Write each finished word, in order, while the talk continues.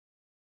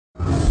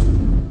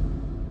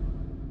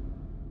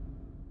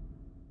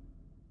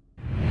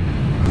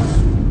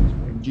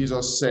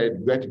Jesus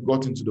said,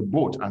 got into the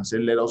boat and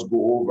said, let us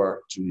go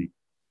over to the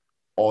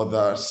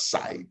other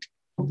side.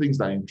 One things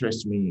that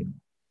interest me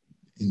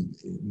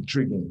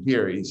intriguing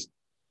here is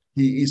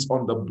he is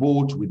on the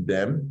boat with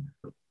them.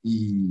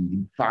 He,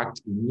 in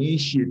fact,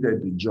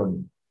 initiated the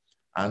journey.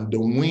 And the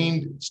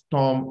wind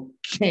storm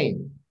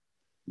came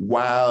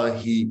while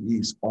he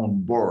is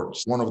on board.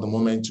 One of the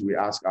moments we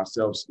ask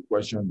ourselves the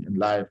question in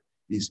life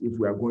is if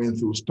we are going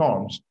through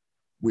storms,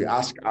 we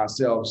ask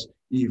ourselves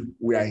if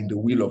we are in the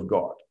will of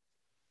God.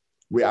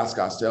 We ask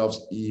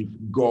ourselves if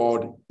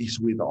God is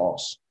with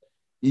us,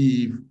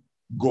 if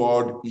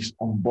God is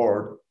on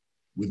board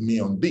with me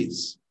on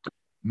this.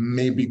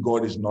 Maybe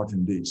God is not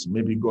in this.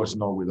 Maybe God's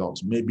not with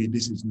us. Maybe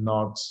this is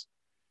not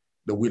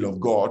the will of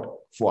God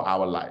for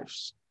our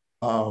lives.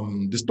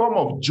 The storm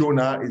of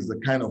Jonah is the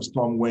kind of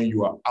storm when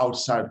you are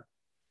outside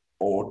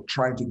or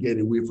trying to get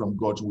away from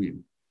God's will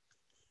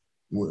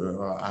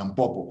and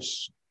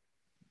purpose.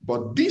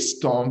 But this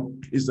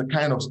storm is the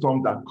kind of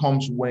storm that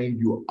comes when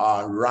you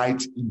are right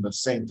in the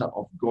center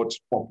of God's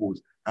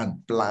purpose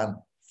and plan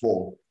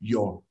for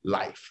your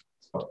life.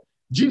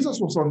 Jesus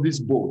was on this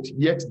boat,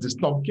 yet the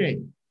storm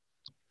came.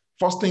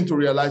 First thing to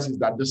realize is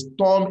that the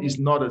storm is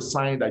not a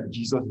sign that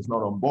Jesus is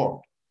not on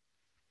board.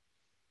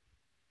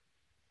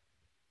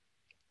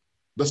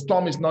 The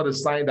storm is not a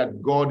sign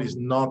that God is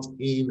not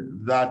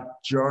in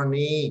that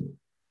journey.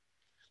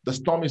 The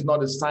storm is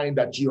not a sign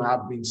that you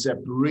have been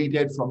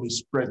separated from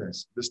his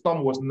presence. The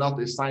storm was not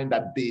a sign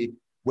that they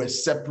were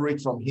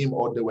separate from him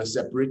or they were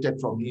separated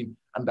from him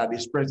and that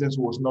his presence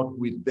was not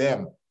with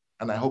them.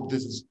 And I hope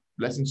this is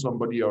blessing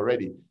somebody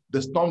already.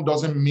 The storm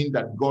doesn't mean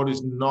that God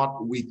is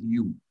not with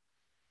you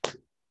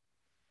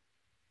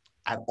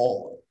at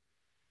all.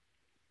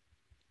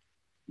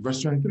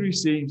 Verse 23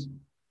 says,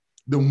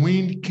 the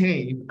wind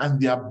came and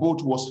their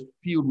boat was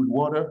filled with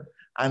water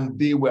and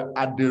they were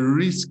at the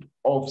risk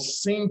of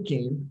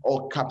sinking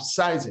or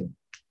capsizing.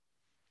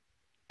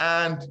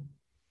 And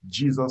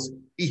Jesus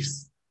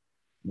is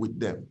with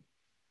them.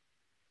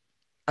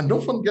 And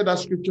don't forget that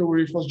scripture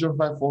where 1 John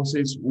 5:4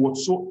 says,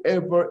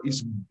 whatsoever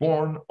is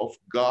born of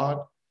God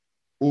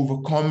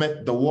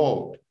overcometh the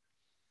world.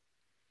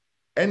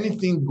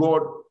 Anything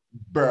God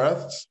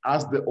births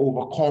has the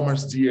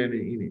overcomer's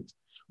DNA in it.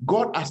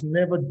 God has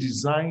never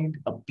designed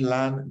a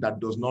plan that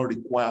does not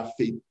require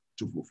faith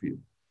to fulfill.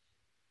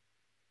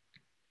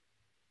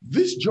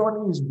 This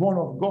journey is born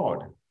of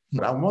God.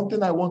 And one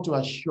thing I want to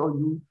assure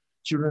you,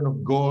 children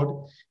of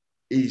God,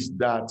 is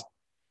that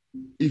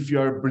if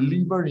you're a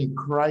believer in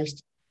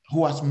Christ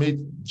who has made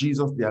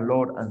Jesus their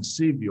Lord and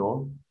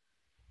Savior,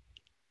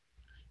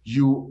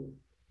 you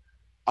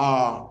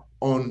are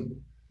on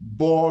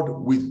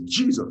board with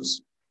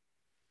Jesus.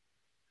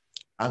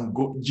 And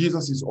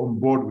Jesus is on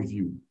board with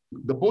you.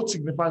 The boat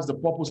signifies the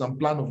purpose and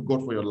plan of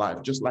God for your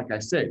life. Just like I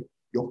said,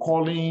 your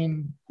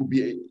calling could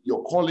be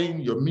your calling,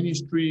 your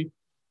ministry,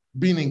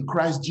 being in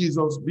Christ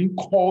Jesus, being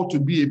called to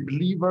be a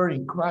believer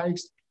in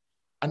Christ.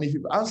 And if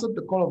you've answered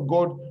the call of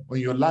God on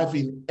your life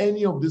in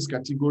any of this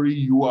category,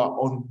 you are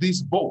on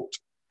this boat.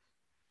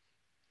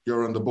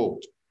 You're on the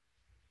boat.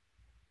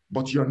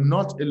 But you're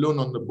not alone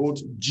on the boat.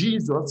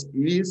 Jesus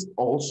is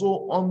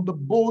also on the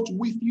boat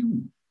with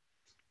you.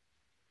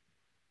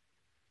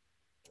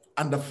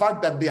 And the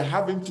fact that they're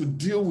having to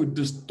deal with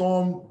the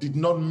storm did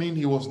not mean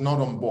he was not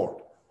on board.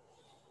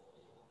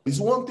 It's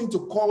one thing to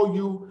call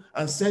you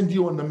and send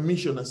you on a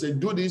mission and say,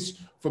 do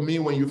this for me.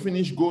 When you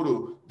finish, go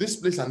to this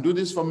place and do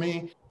this for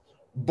me.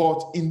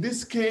 But in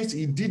this case,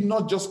 he did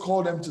not just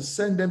call them to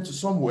send them to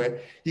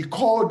somewhere. He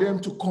called them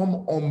to come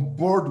on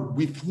board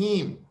with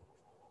him.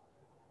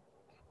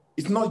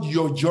 It's not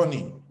your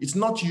journey. It's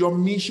not your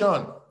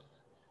mission.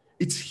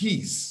 It's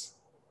his.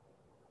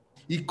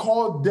 He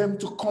called them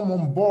to come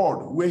on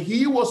board where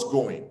he was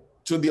going,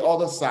 to the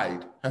other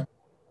side.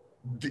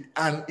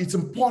 And it's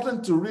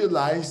important to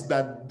realize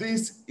that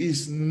this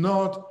is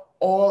not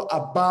all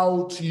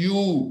about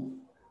you.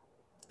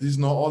 This is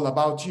not all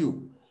about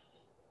you.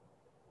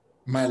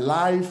 My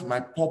life, my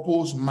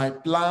purpose, my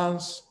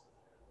plans,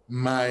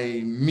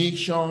 my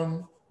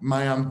mission,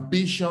 my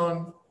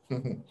ambition.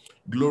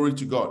 Glory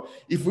to God.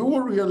 If we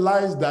will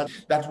realize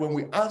that when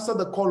we answer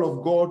the call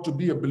of God to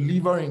be a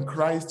believer in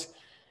Christ,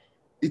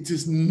 it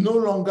is no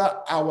longer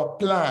our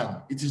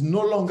plan. It is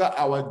no longer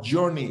our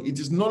journey. It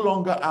is no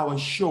longer our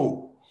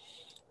show.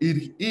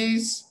 It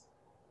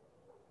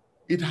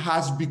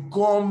has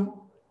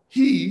become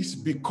his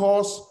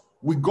because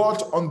we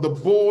got on the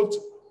boat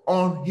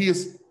on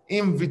his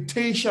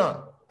invitation.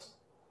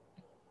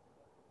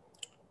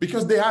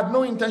 Because they had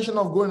no intention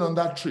of going on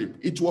that trip.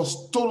 It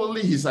was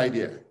totally his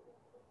idea.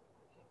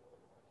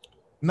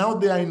 Now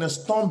they are in a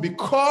storm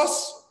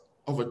because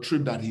of a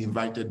trip that he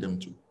invited them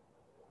to.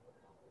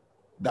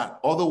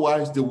 That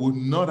otherwise they would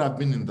not have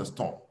been in the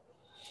storm.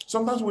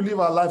 Sometimes we live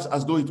our lives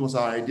as though it was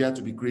our idea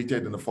to be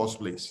created in the first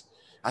place.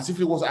 As if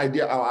it was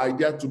our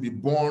idea to be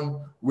born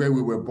where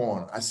we were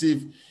born. As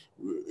if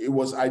it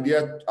was our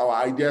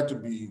idea to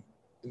be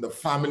in the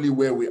family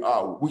where we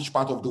are, which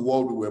part of the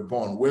world we were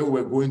born, where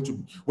we were going to,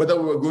 whether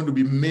we were going to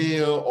be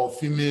male or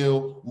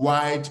female,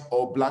 white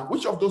or black.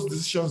 Which of those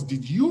decisions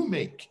did you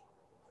make?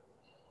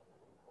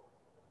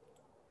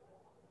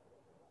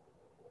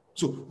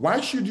 So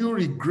why should you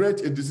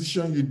regret a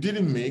decision you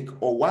didn't make,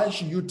 or why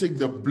should you take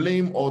the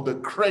blame or the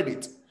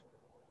credit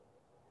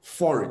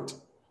for it?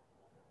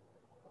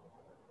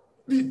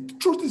 The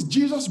truth is,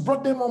 Jesus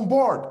brought them on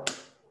board.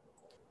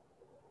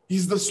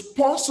 He's the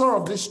sponsor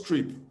of this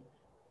trip.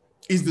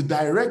 He's the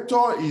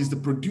director, he's the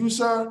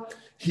producer,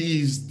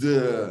 he's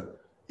the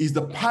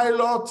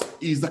pilot,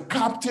 he's the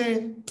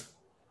captain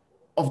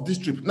of this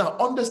trip. Now,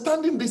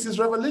 understanding this is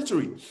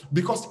revelatory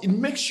because it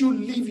makes you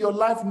live your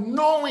life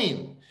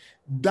knowing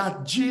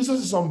that Jesus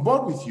is on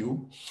board with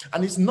you.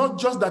 And it's not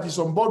just that he's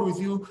on board with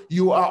you,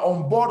 you are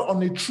on board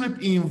on a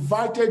trip he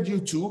invited you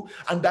to,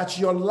 and that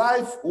your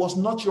life was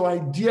not your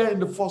idea in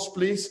the first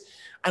place,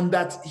 and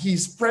that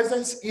his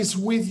presence is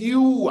with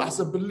you as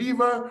a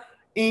believer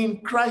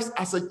in Christ,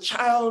 as a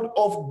child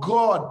of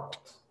God.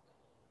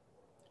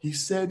 He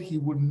said he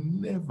would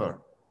never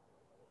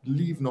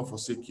leave nor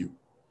forsake you.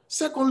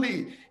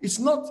 Secondly, it's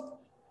important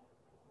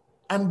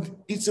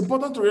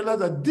to realize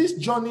that this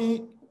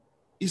journey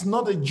is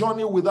not a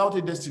journey without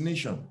a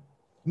destination,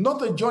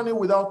 not a journey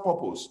without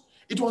purpose.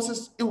 It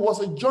was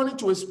a journey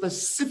to a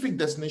specific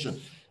destination.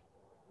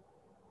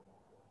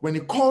 When he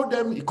called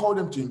them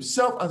to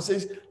himself and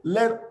says,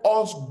 let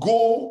us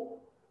go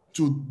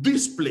to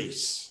this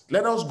place.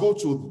 Let us go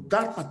to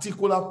that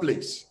particular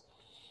place.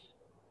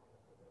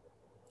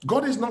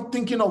 God is not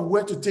thinking of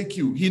where to take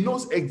you. He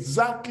knows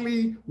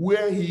exactly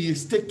where he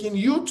is taking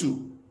you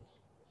to.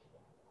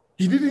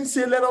 He didn't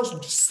say, let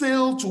us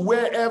sail to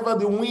wherever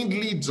the wind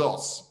leads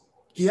us.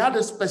 He had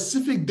a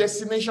specific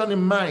destination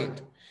in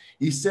mind.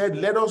 He said,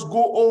 let us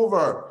go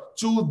over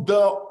to the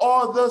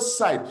other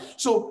side.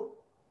 So,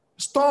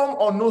 storm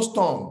or no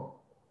storm,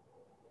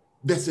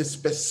 there's a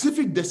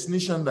specific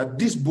destination that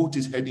this boat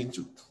is heading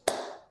to.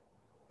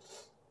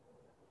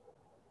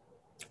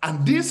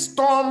 And this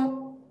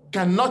storm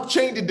cannot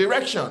change the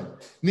direction,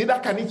 neither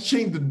can it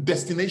change the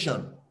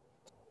destination.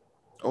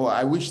 Oh,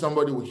 I wish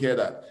somebody would hear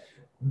that.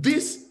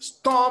 This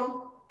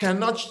storm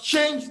cannot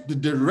change the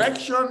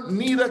direction,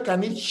 neither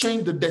can it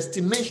change the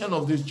destination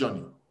of this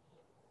journey.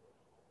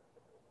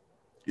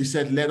 He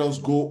said, let us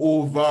go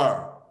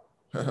over,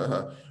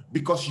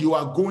 because you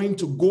are going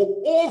to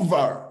go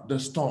over the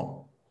storm.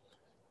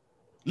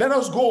 Let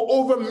us go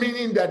over,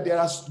 meaning that there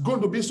are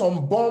going to be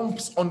some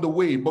bumps on the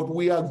way, but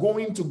we are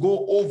going to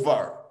go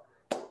over.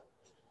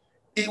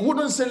 It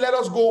wouldn't say let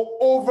us go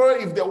over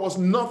if there was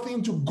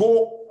nothing to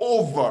go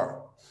over.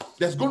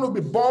 There's going to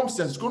be bumps,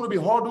 there's going to be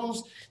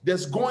hurdles,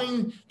 there's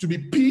going to be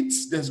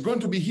pits, there's going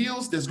to be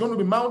hills, there's going to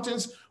be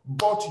mountains,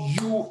 but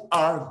you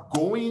are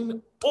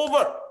going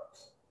over.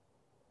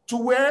 To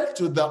where?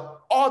 To the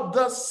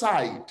other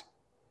side.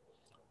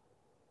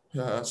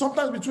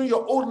 Sometimes between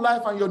your old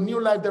life and your new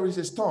life, there is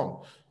a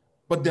storm,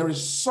 but there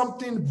is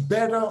something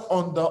better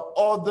on the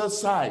other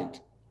side.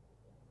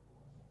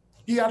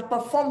 He had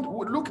performed,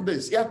 look at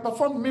this, he had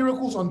performed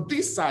miracles on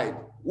this side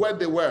where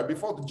they were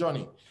before the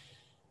journey.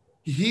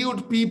 He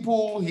healed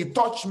people, he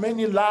touched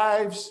many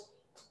lives,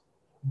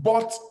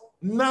 but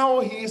now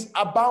he is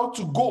about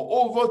to go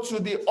over to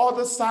the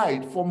other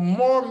side for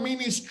more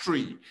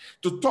ministry,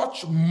 to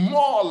touch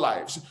more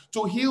lives,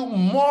 to heal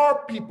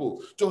more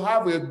people, to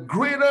have a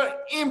greater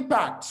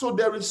impact. So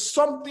there is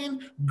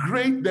something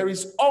great. There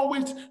is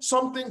always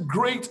something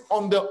great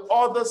on the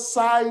other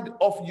side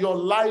of your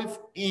life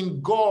in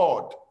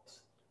God.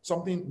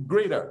 Something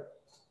greater,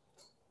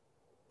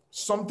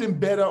 something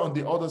better on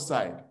the other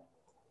side.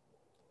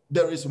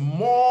 There is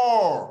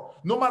more.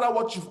 No matter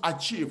what you've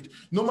achieved,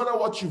 no matter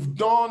what you've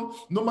done,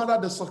 no matter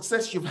the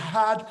success you've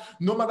had,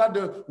 no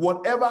matter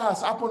whatever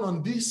has happened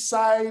on this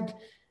side,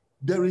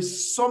 there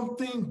is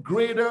something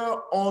greater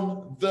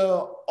on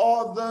the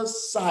other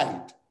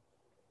side.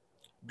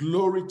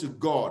 Glory to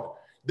God.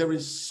 There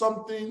is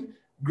something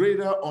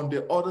greater on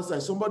the other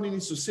side. Somebody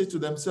needs to say to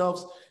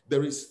themselves,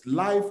 there is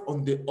life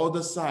on the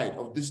other side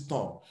of this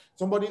storm.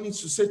 Somebody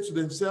needs to say to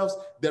themselves,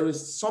 there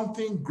is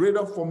something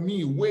greater for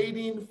me,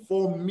 waiting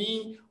for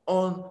me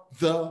on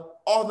the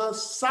other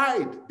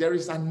side. There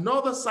is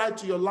another side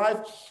to your life.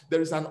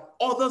 There is an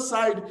other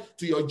side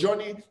to your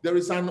journey. There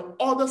is an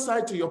other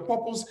side to your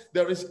purpose.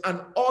 There is an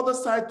other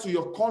side to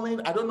your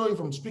calling. I don't know if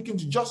I'm speaking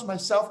to just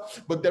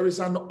myself, but there is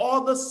an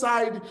other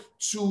side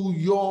to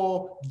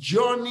your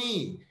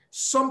journey.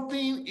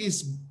 Something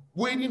is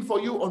waiting for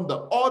you on the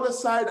other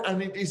side,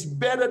 and it is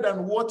better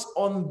than what's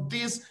on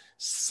this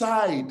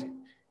side.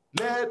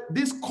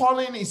 This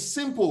calling is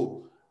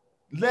simple.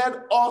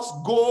 Let us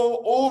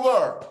go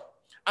over.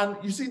 And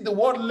you see, the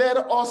word let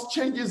us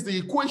changes the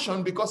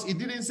equation, because he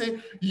didn't say,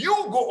 you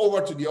go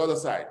over to the other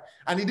side.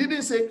 And he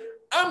didn't say,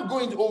 I'm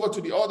going over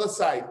to the other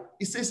side.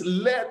 He says,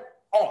 let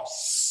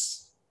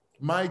us.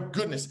 My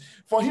goodness.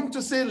 For him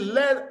to say,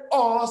 let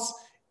us,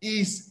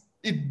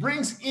 it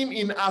brings him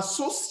in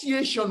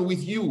association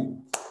with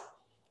you.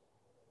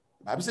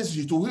 The Bible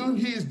says, to whom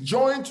he is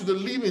joined to the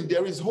living,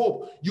 there is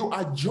hope. You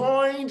are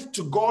joined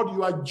to God.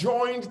 You are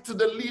joined to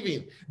the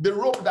living. The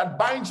rope that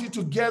binds you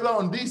together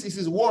on this is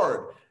his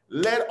word.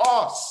 Let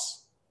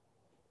us.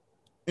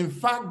 In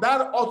fact,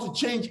 that ought to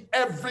change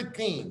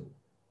everything.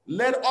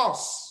 Let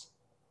us.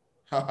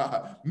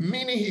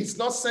 Meaning he's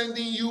not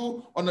sending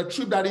you on a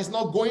trip that is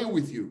not going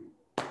with you.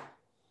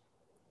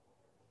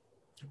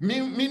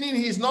 Meaning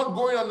he's not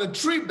going on a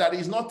trip that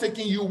is not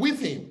taking you with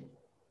him.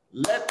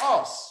 Let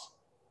us.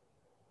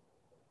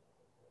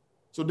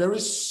 So there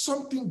is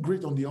something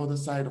great on the other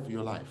side of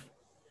your life.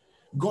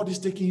 God is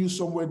taking you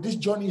somewhere. This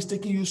journey is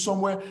taking you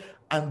somewhere,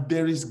 and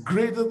there is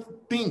greater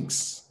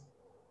things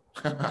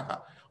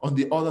on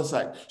the other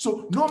side.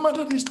 So no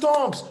matter the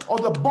storms or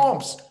the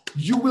bumps,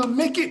 you will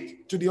make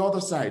it to the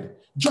other side.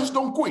 Just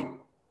don't quit.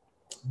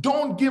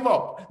 Don't give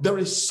up. There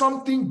is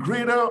something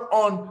greater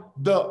on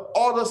the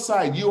other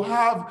side. You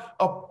have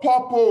a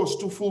purpose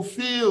to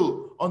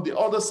fulfill on the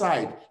other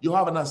side. You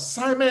have an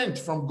assignment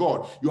from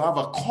God. You have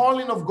a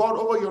calling of God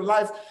over your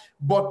life,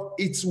 but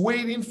it's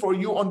waiting for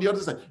you on the other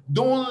side.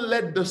 Don't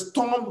let the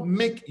storm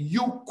make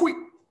you quit.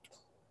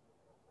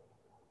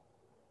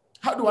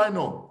 How do I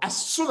know? As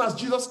soon as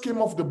Jesus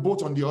came off the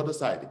boat on the other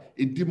side,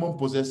 a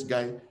demon-possessed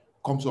guy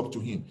comes up to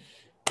him.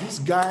 This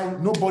guy,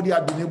 nobody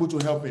had been able to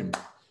help him.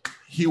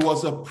 He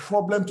was a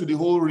problem to the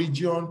whole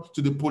region,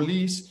 to the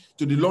police,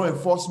 to the law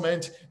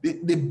enforcement.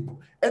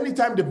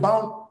 Anytime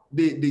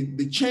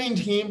they chained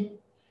him,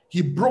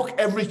 he broke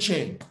every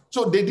chain.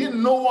 So they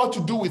didn't know what to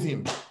do with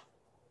him.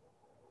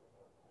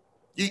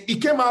 He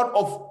came out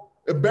of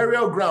a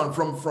burial ground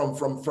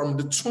from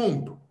the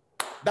tomb.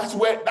 That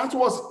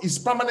was his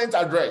permanent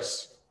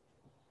address.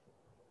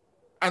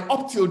 And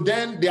up till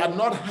then, they had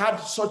not had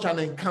such an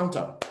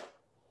encounter.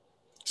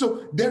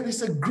 So there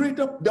was a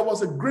greater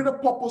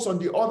purpose on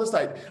the other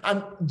side.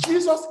 And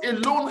Jesus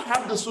alone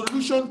had the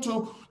solution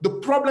to the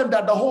problem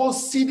that the whole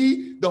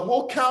city, the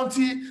whole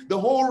county, the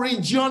whole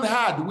region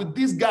had with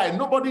this guy.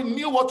 Nobody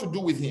knew what to do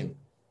with him.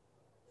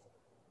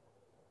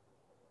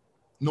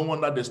 No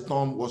wonder the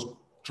storm was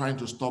trying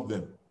to stop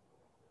them.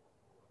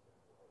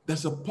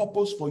 There's a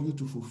purpose for you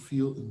to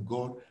fulfill in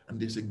God, and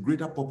there's a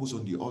greater purpose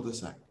on the other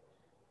side.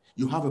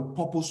 You have a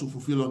purpose to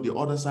fulfill on the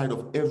other side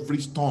of every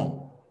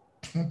storm.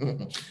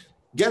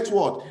 Guess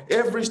what?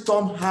 Every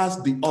storm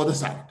has the other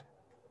side.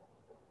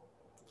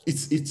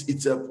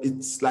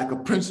 It's like a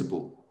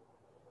principle.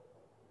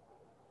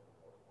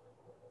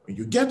 When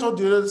you get on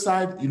the other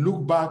side, you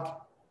look back,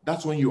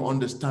 that's when you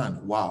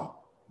understand, wow,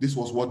 this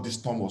was what this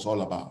storm was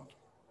all about.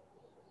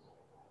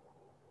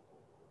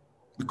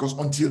 Because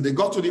until they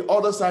got to the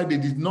other side, they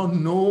did not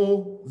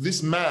know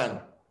this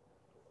man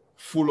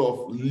full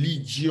of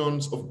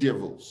legions of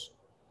devils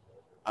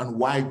and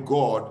why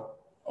God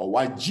or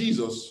why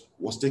Jesus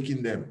was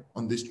taking them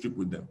on this trip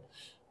with them.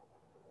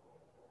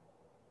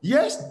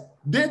 Yes,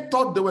 they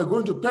thought they were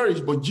going to perish,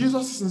 but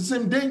Jesus is in the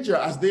same danger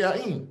as they are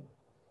in.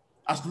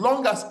 As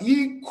long as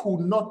he could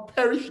not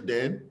perish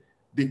then,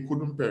 they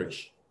couldn't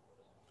perish.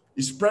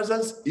 His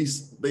presence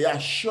is the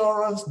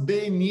assurance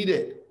they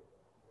needed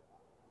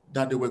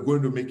that they were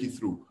going to make it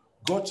through.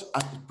 God's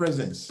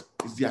presence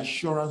is the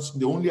assurance,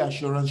 the only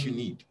assurance you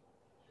need.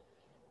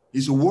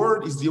 His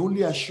word is the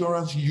only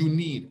assurance you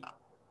need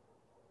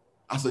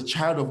as a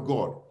child of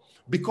God.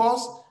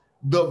 Because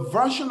the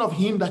version of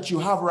him that you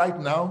have right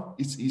now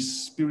is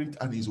his spirit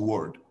and his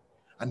word.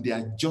 And they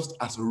are just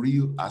as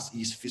real as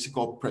his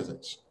physical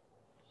presence.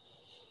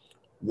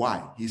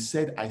 Why? He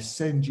said, I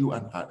send you,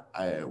 and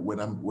when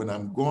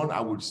I'm gone,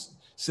 I will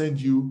send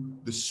you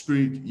the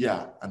spirit,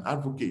 an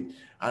advocate.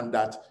 And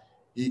that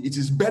it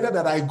is better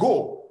that I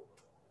go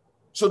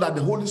so that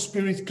the Holy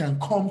Spirit can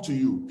come to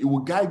you. It will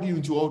guide you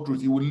into all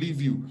truth. It will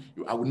leave you.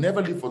 I will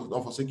never leave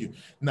or forsake you.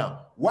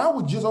 Now, why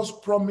would Jesus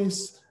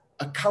promise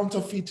a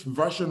counterfeit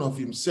version of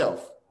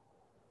himself?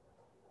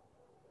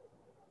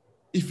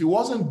 If he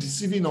wasn't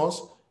deceiving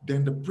us,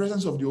 then the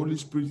presence of the Holy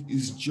Spirit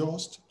is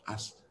just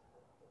as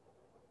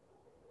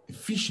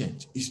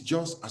efficient, is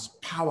just as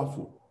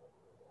powerful.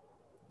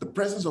 The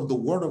presence of the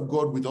Word of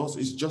God with us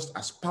is just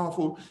as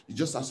powerful, is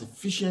just as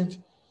efficient,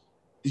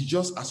 is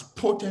just as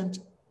potent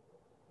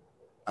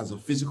as the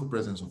physical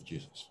presence of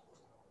Jesus.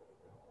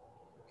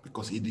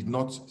 Because he did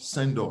not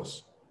send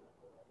us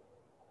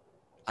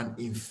an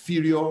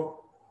inferior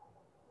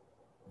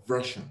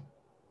version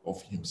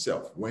of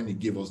himself when he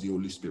gave us the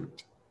Holy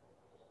Spirit.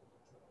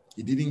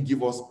 He didn't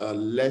give us a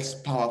less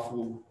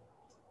powerful,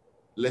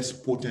 less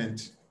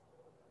potent,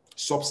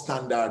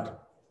 substandard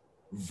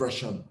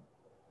version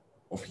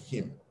of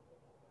him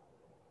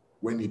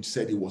when he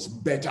said it was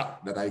better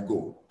that I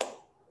go.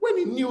 When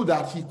he knew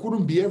that he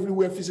couldn't be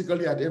everywhere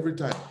physically at every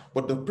time,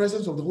 but the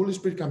presence of the Holy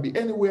Spirit can be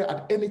anywhere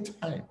at any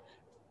time,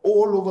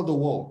 all over the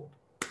world.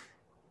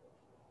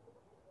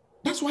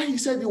 That's why he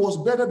said it was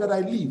better that I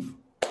leave,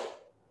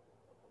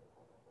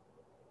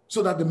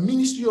 so that the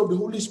ministry of the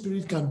Holy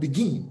Spirit can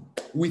begin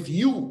with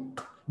you.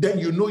 Then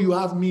you know you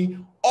have me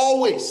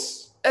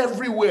always,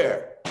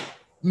 everywhere,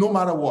 no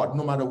matter what,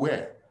 no matter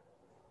where.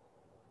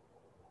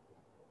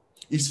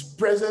 His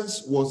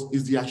presence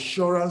is the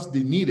assurance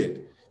they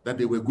needed that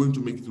they were going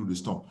to make it through the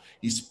storm.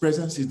 His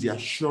presence is the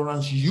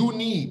assurance you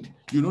need.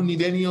 You don't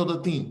need any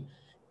other thing.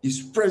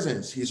 His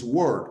presence, his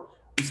word,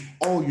 is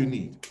all you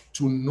need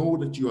to know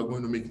that you are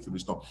going to make it through the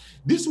storm.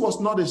 This was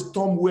not a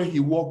storm where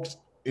he walked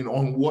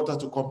on water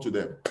to come to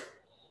them.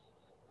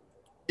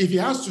 If he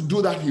has to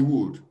do that, he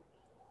would.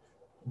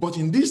 But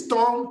in this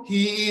storm,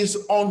 he is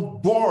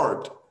on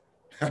board.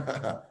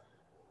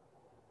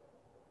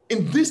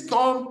 In this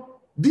storm,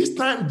 this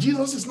time,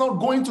 Jesus is not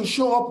going to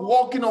show up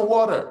walking on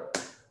water.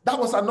 That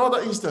was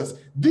another instance.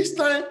 This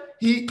time,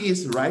 he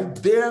is right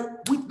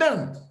there with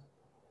them.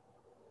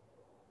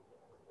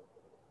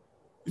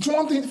 It's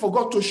one thing for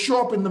God to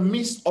show up in the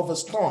midst of a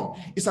storm.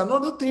 It's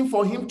another thing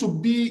for him to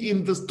be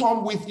in the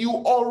storm with you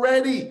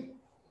already.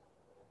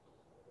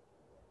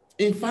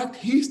 In fact,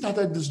 he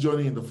started this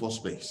journey in the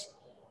first place.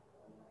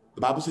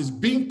 The Bible says,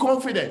 being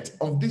confident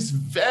of this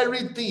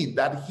very thing,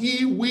 that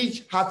he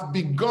which hath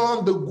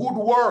begun the good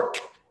work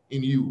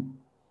in you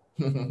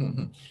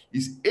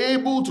is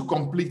able to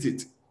complete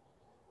it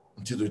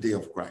until the day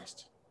of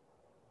Christ.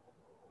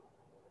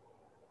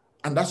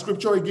 And that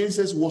scripture again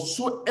says,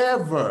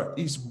 whatsoever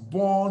is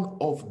born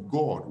of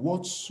God,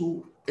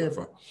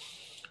 whatsoever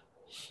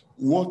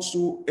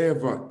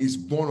is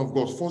born of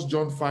God. 1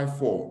 John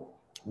 5:4.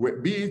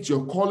 Be it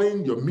your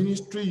calling, your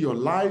ministry, your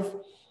life,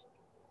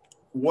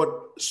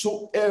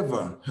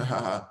 whatsoever,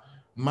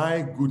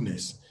 my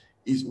goodness,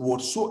 is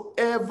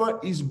whatsoever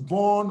is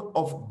born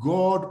of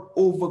God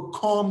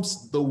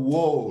overcomes the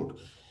world.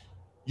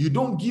 You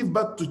don't give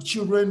birth to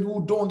children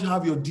who don't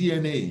have your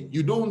DNA.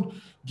 You don't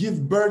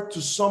give birth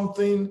to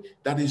something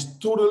that is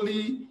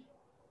totally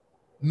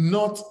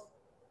not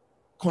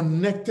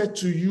connected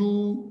to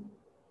you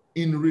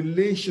in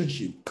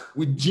relationship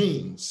with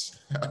genes.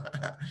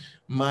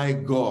 My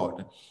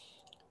God.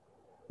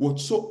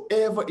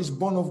 Whatsoever is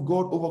born of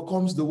God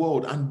overcomes the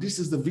world. And this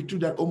is the victory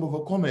that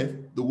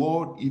overcometh the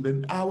world,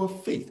 even our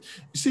faith.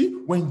 You see,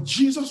 when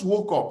Jesus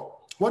woke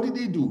up, what did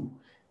he do?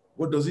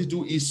 What does he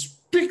do? He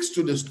speaks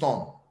to the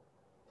storm.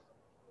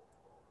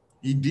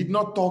 He did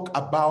not talk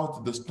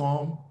about the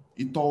storm.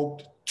 He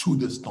talked to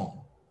the storm.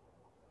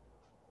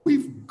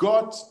 We've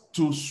got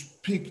to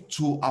speak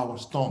to our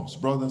storms,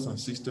 brothers and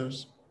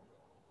sisters.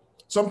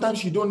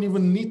 Sometimes you don't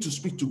even need to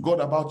speak to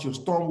God about your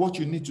storm. What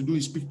you need to do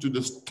is speak to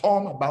the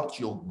storm about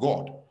your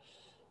God.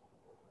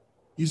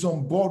 He's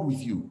on board with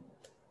you.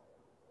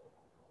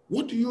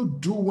 What do you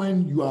do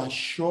when you are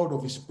assured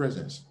of his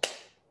presence?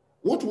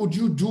 What would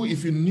you do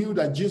if you knew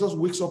that Jesus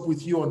wakes up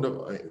with you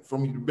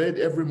from your bed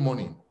every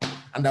morning,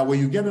 and that when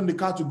you get in the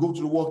car to go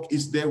to the work,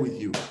 he's there with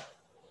you?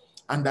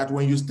 And that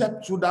when you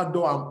step through that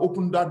door and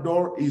open that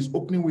door, he's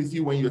opening with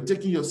you. When you're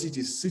taking your seat,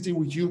 he's sitting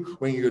with you.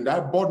 When you're in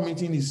that board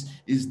meeting,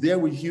 he's there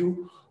with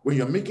you. When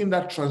you're making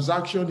that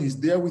transaction, he's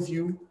there with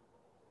you.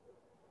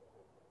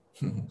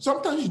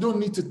 Sometimes you don't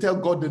need to tell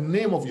God the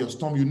name of your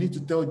storm. You need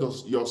to tell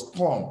your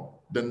storm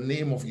the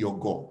name of your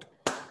God.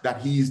 That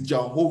he is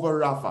Jehovah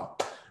Rapha.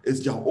 It's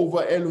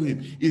Jehovah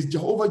Elohim. It's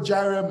Jehovah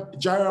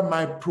Jireh,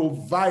 my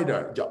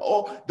provider.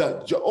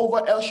 The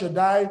Jehovah El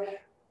Shaddai,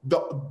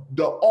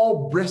 the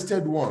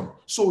all-breasted one.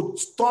 So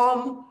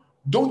storm,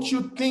 don't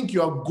you think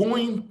you are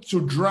going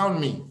to drown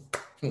me?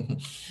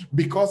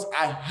 Because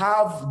I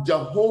have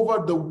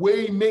Jehovah the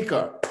way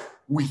maker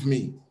with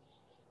me.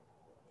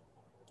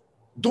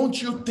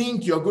 Don't you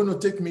think you're going to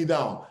take me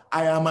down?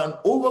 I am an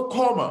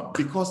overcomer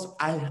because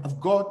I have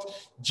got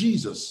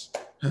Jesus.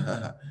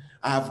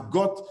 I have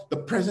got the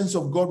presence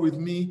of God with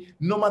me.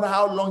 No matter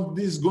how long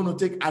this is going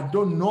to take, I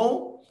don't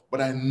know. But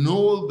I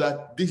know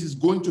that this is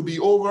going to be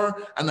over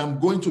and I'm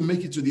going to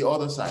make it to the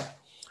other side.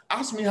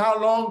 Ask me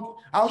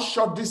how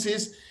short this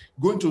is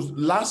going to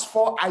last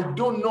for. I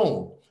don't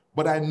know.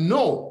 But I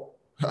know,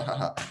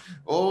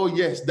 oh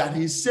yes, that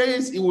he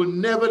says he will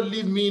never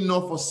leave me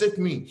nor forsake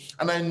me.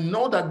 And I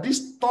know that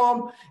this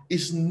storm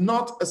is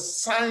not a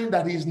sign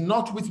that he's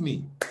not with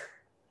me.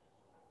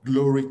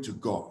 Glory to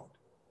God.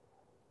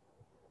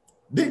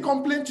 They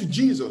complained to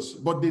Jesus,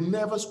 but they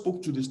never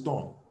spoke to the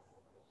storm.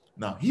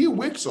 Now he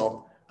wakes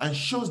up and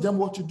shows them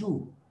what to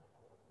do.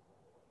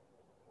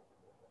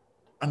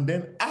 And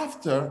then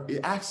after, he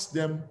asks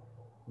them,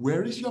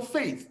 where is your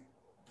faith?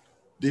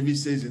 David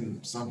says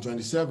in Psalm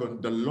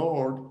 27, the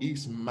Lord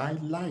is my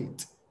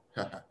light.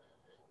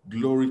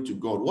 Glory to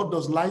God. What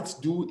does light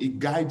do? It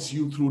guides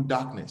you through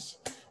darkness.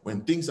 When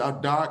things are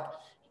dark,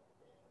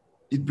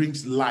 it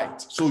brings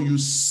light. So you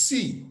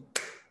see,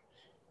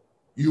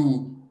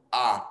 you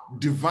are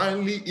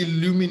divinely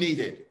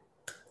illuminated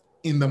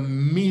in the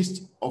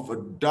midst of a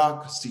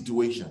dark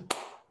situation.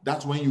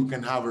 That's when you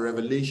can have a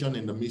revelation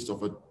in the midst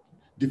of a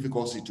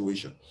difficult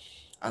situation.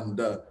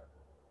 And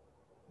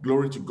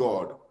glory to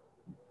God.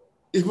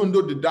 Even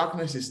though the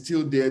darkness is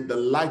still there, the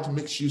light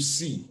makes you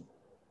see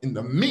in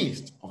the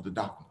midst of the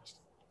darkness.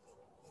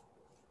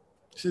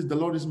 It says, the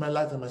Lord is my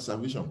light and my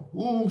salvation.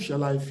 Whom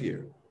shall I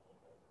fear?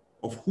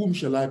 Of whom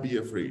shall I be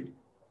afraid?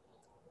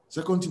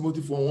 2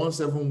 Timothy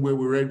 4:1-7, where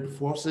we read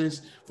before,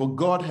 says, for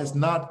God has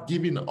not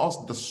given us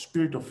the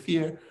spirit of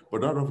fear,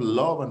 but out of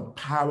love and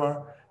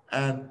power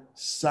and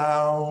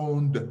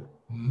sound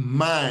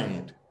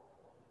mind.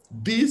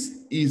 This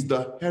is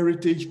the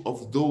heritage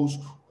of those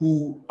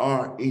who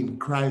are in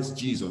Christ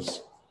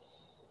Jesus,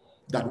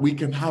 that we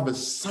can have a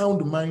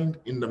sound mind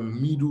in the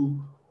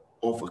middle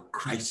of a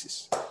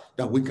crisis,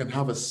 that we can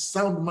have a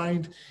sound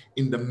mind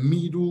in the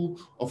middle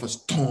of a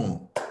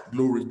storm.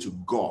 Glory to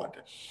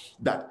God.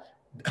 That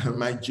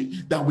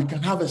we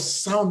can have a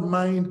sound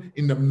mind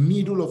in the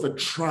middle of a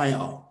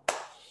trial.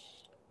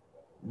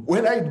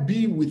 Whether it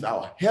be with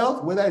our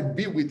health, whether it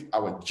be with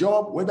our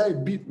job, whether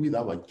it be with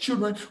our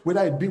children,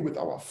 whether it be with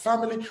our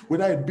family,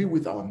 whether it be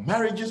with our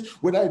marriages,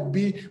 whether it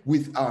be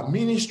with our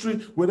ministry,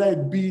 whether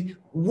it be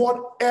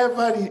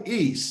whatever it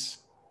is,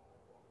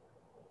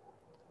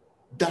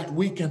 that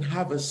we can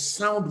have a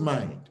sound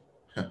mind.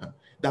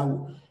 That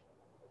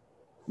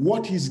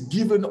what He's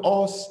given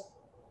us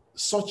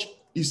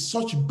is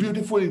such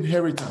beautiful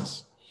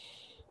inheritance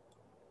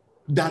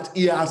that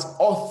He has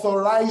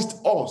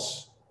authorized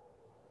us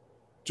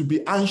to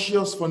be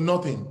anxious for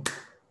nothing.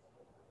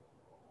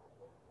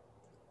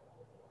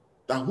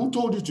 That who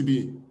told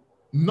you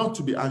not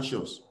to be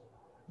anxious?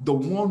 The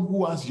one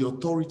who has the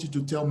authority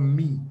to tell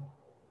me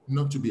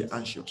not to be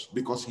anxious,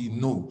 because He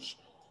knows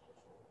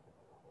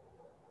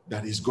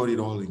that He's got it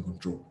all in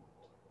control.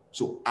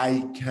 So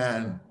I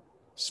can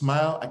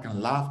smile, I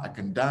can laugh, I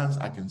can dance,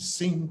 I can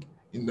sing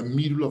in the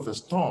middle of a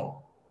storm,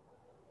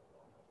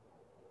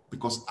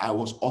 because I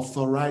was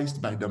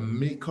authorized by the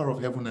Maker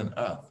of heaven and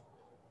earth.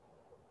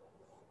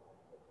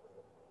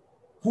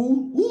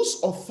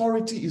 Whose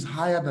authority is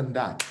higher than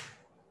that?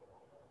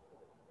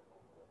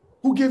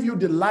 Who gave you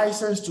the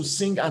license to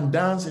sing and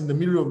dance in the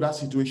middle of that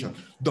situation?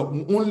 The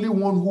only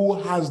one who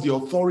has the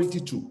authority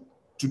to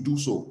do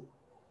so.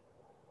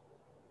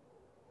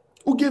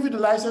 Who gave you the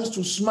license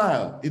to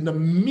smile in the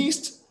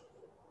midst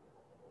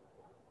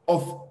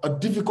of a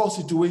difficult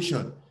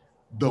situation?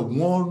 The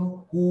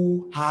one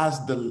who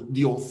has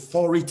the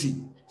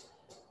authority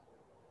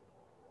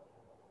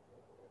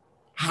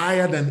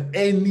higher than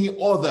any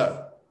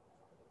other.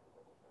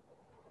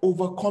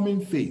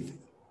 Overcoming faith,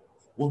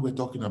 what we're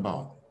talking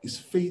about, is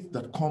faith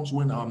that comes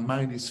when our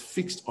mind is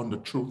fixed on the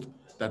truth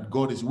that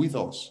God is with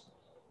us.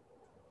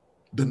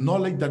 The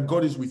knowledge that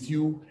God is with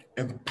you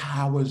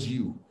empowers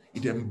you.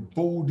 It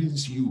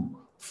emboldens you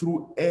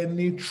through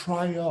any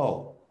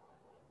trial.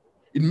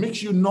 It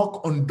makes you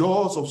knock on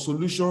doors of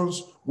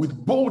solutions with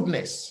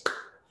boldness.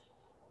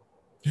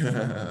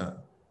 And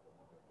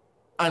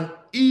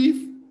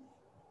if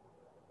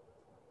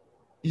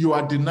you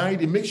are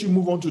denied, it makes you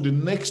move on to the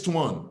next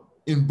one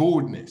in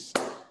boldness.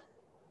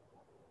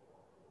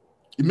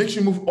 It makes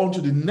you move on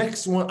to the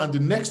next one and the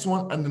next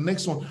one and the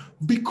next one,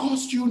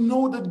 because you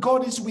know that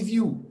God is with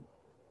you.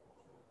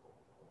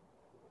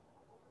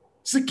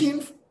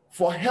 Seeking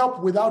for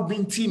help without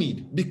being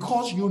timid,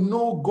 because you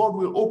know God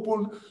will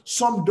open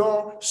some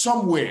door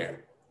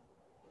somewhere.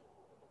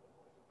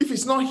 If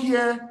it's not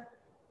here,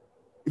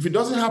 if it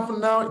doesn't happen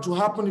now, it will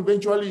happen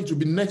eventually, it will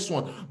be next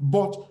one.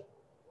 But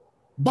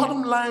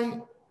bottom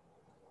line,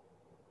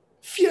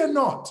 fear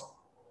not,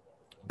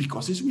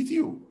 because He's with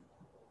you.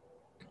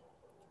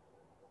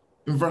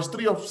 In verse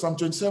 3 of Psalm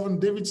 27,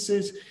 David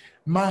says,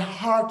 my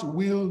heart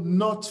will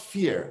not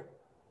fear.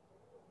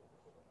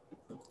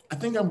 I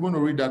think I'm going to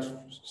read that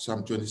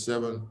Psalm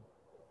 27.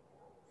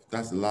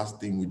 That's the last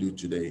thing we do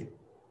today.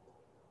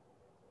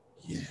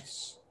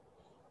 Yes.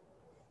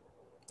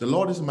 The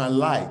Lord is my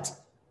light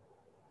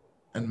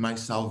and my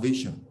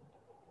salvation.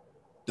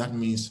 That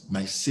means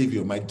my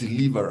Savior, my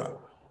deliverer.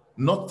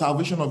 Not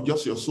salvation of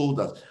just your soul,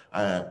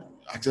 that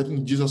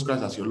accepting Jesus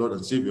Christ as your Lord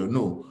and Savior.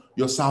 No,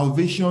 your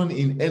salvation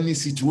in any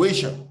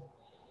situation.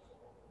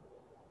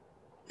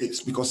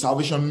 It's because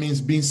salvation means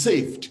being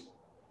saved.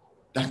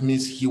 That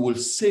means He will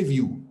save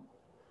you.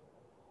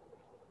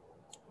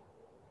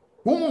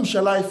 Whom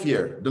shall I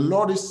fear? The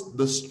Lord is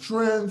the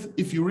strength.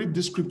 If you read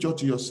this scripture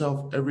to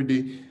yourself every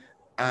day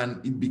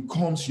and it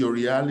becomes your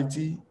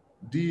reality,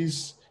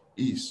 this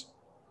is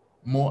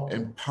more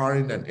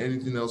empowering than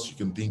anything else you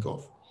can think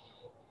of.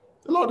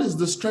 The Lord is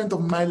the strength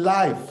of my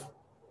life.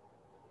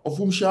 Of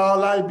whom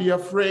shall I be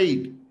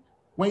afraid?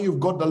 When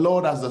you've got the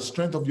Lord as the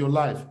strength of your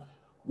life,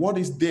 what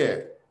is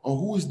there, or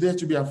who is there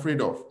to be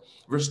afraid of?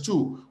 Verse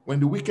 2,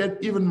 when the wicked,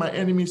 even my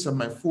enemies and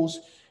my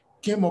foes,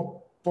 came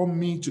upon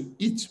me to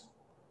eat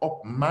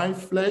up my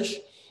flesh,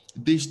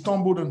 they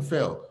stumbled and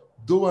fell.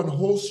 Though an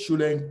host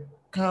should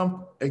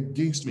encamp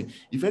against me.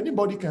 If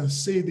anybody can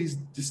say this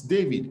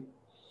David,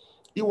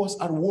 he was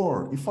at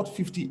war. He fought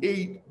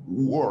 58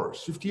 wars,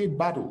 58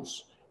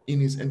 battles in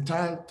his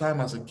entire time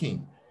as a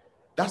king.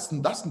 That's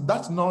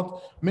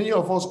not, many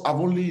of us have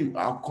only,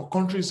 our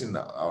countries in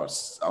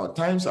our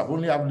times have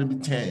only had maybe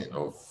 10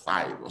 or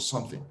 5 or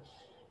something.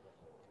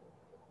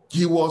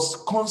 He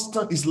was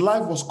constant, his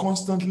life was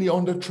constantly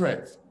under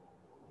threat.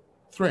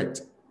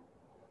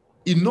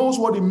 He knows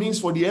what it means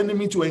for the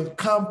enemy to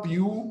encamp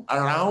you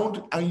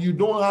around and you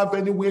don't have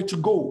anywhere to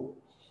go.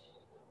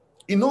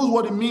 He knows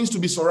what it means to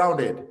be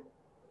surrounded.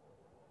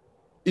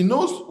 He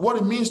knows what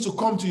it means to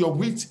come to your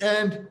wit's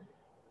end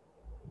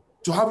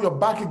to have your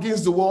back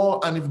against the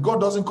wall, and if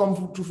God doesn't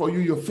come through for you,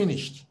 you're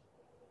finished.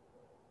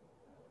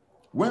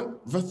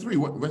 Verse 3,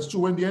 verse 2,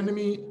 when the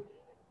enemy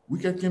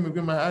wicked came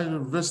against my eyes,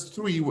 verse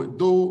 3,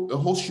 though a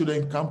host should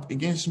encamp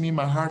against me,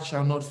 my heart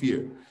shall not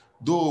fear.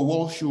 Though a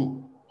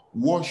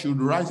war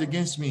should rise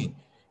against me,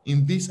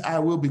 in this I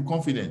will be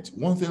confident.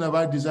 One thing have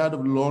I desired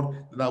of the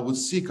Lord, that I will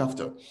seek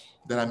after,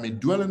 that I may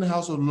dwell in the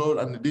house of the Lord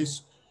every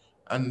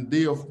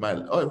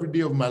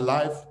day of my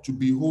life, to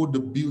behold the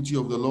beauty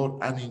of the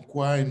Lord and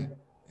inquire in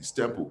his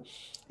temple.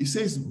 He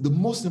says the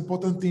most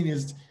important thing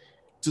is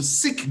to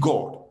seek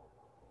God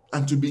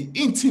and to be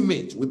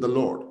intimate with the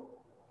Lord.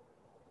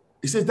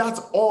 He says that's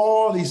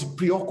all he's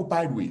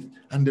preoccupied with,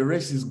 and the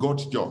rest is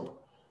God's job.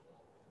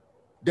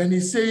 Then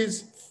he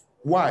says,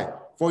 why?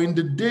 For in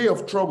the day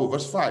of trouble,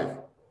 verse 5,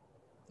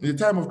 in the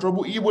time of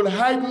trouble, he will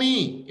hide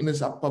me in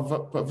his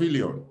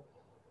pavilion.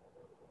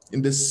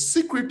 In the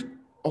secret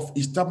of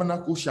his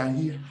tabernacle shall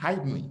he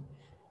hide me.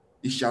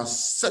 He shall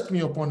set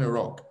me upon a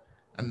rock,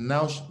 and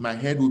now my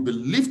head will be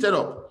lifted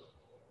up.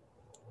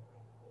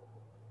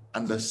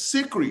 And the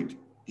secret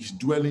is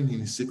dwelling in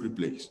his secret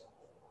place.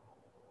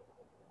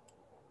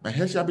 My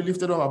head shall be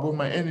lifted up above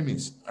my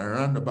enemies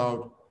around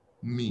about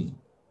me.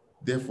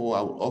 Therefore,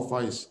 I will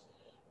offer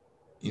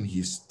in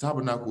his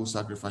tabernacle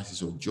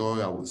sacrifices of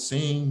joy. I will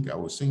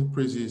sing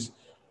praises,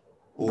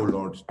 O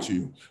Lord, to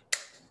you.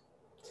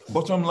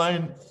 Bottom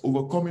line,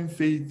 overcoming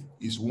faith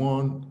is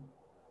one,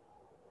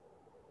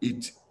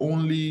 it's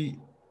only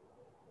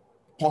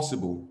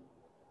possible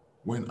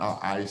when our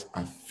eyes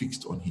are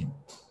fixed on him,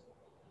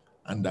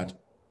 and that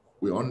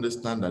we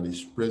understand that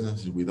his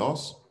presence is with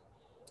us,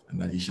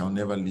 and that he shall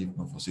never leave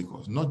nor forsake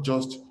us. Not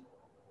just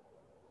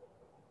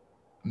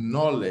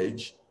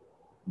knowledge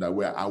that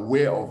we're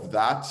aware of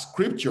that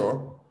scripture,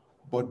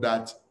 but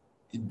that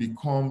it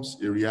becomes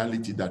a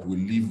reality that we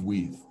live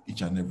with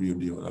each and every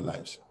day of our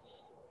lives.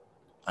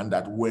 And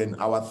that when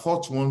our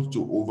thoughts want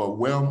to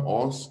overwhelm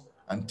us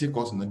and take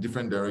us in a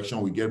different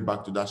direction, we get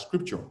back to that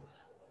scripture.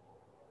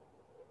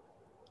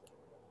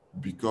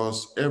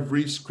 Because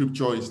every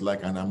scripture is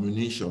like an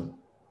ammunition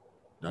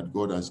that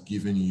God has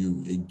given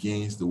you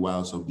against the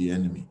wiles of the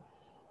enemy.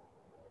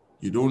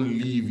 You don't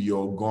leave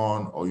your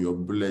gun or your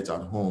bullet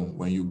at home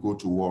when you go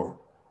to war.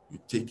 You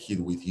take it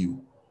with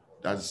you.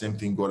 That's the same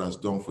thing God has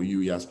done for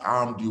you. He has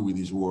armed you with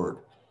his word.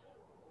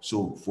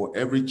 So for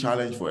every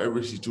challenge, for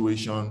every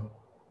situation,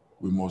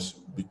 we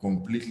must be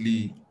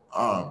completely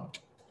armed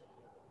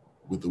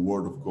with the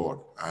word of God.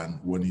 And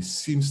when it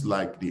seems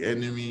like the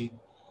enemy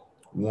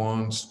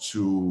wants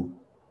to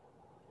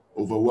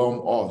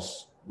overwhelm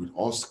us with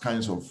all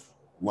kinds of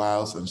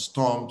wiles and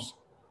storms,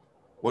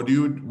 what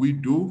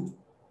do?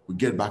 We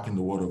get back in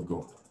the word of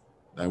God.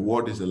 Thy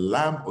word is a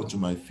lamp unto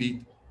my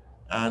feet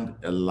and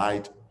a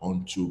light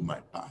unto my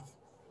path.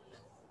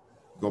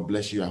 God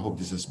bless you. I hope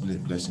this has been a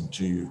blessing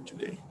to you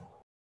today.